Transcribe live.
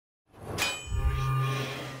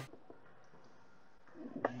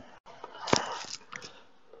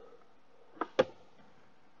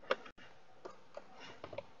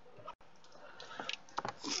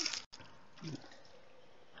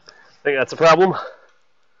think that's a problem.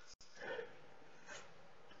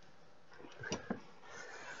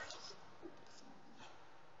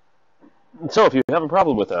 So if you have a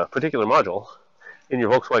problem with a particular module in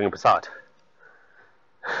your Volkswagen Passat,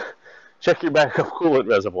 check your backup coolant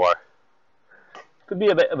reservoir. Could be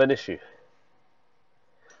a bit of an issue.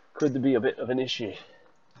 Could be a bit of an issue.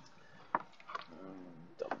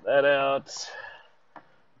 Dump that out.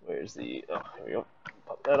 Where's the... oh, here we go.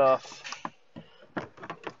 Pop that off.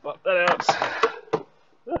 Pop that out.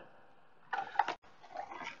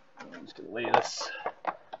 I'm just going to lay this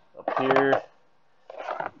up here.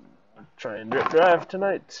 Try and drip drive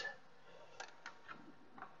tonight.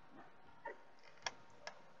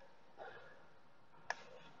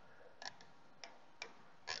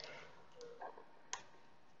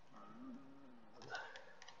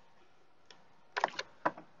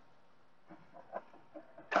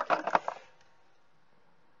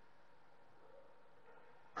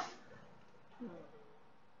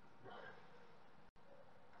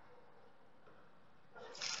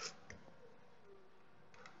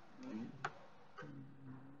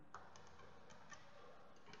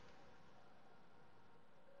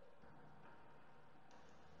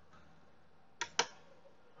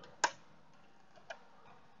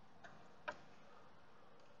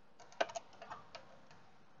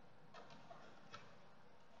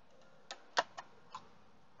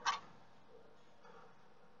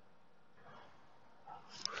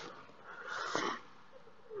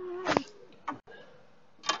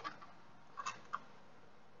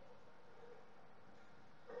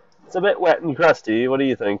 It's a bit wet and crusty. What do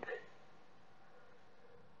you think?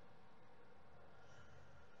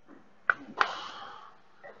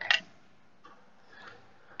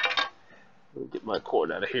 Let me get my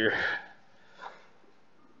cord out of here.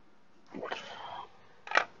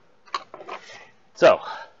 So,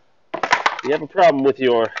 if you have a problem with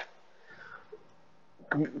your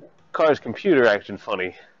car's computer acting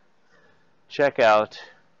funny, check out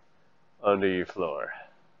under your floor.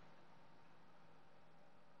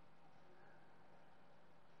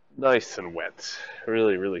 Nice and wet.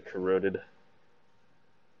 Really, really corroded.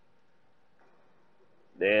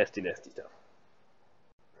 Nasty, nasty stuff.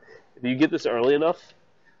 If you get this early enough,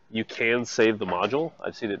 you can save the module.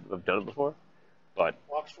 I've seen it, I've done it before. But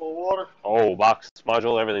box full of water. Oh, box,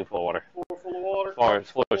 module, everything full of water. Floor full of water.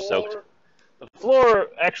 Floor soaked. The floor,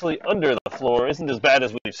 actually under the floor, isn't as bad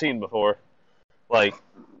as we've seen before. Like,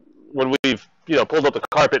 when we've, pulled up the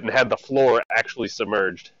carpet and had the floor actually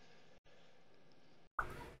submerged.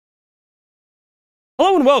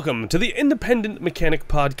 Hello and welcome to the Independent Mechanic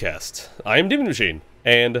Podcast. I am deamonmachine,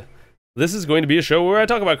 and this is going to be a show where I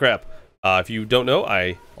talk about crap. If you don't know,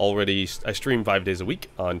 I stream 5 days a week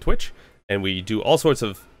on Twitch, and we do all sorts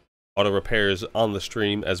of auto repairs on the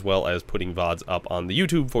stream, as well as putting VODs up on the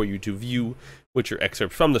YouTube for you to view, which are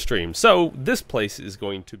excerpts from the stream. So this place is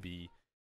going to be